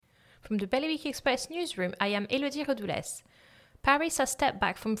From the Bailiwick Express newsroom, I am Elodie Redoules. Paris has stepped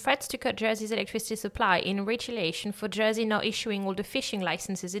back from threats to cut Jersey's electricity supply in retaliation for Jersey not issuing all the fishing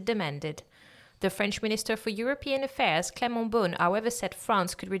licenses it demanded. The French Minister for European Affairs, Clément Beaune, however, said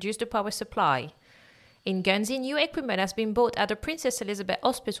France could reduce the power supply. In Guernsey, new equipment has been bought at the Princess Elizabeth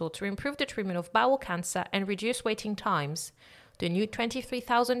Hospital to improve the treatment of bowel cancer and reduce waiting times. The new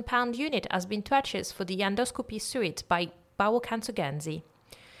 £23,000 unit has been purchased for the endoscopy suite by Bowel Cancer Guernsey.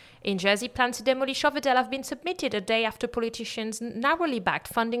 In Jersey, plans to demolish Overdale have been submitted a day after politicians narrowly backed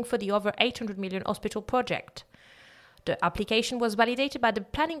funding for the over £800 million hospital project. The application was validated by the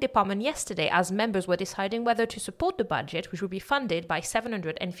planning department yesterday as members were deciding whether to support the budget, which will be funded by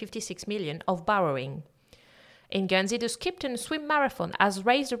 £756 million of borrowing. In Guernsey, the Skipton Swim Marathon has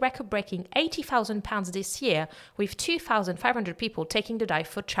raised a record-breaking £80,000 this year, with 2,500 people taking the dive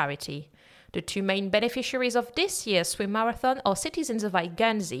for charity. The two main beneficiaries of this year's swim marathon are Citizens of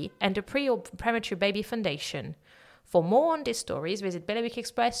Guernsey and the Pre or Premature Baby Foundation. For more on these stories, visit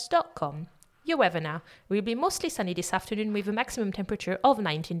bailiwickexpress.com. Your weather now will be mostly sunny this afternoon with a maximum temperature of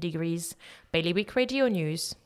 19 degrees. Bailiwick Radio News.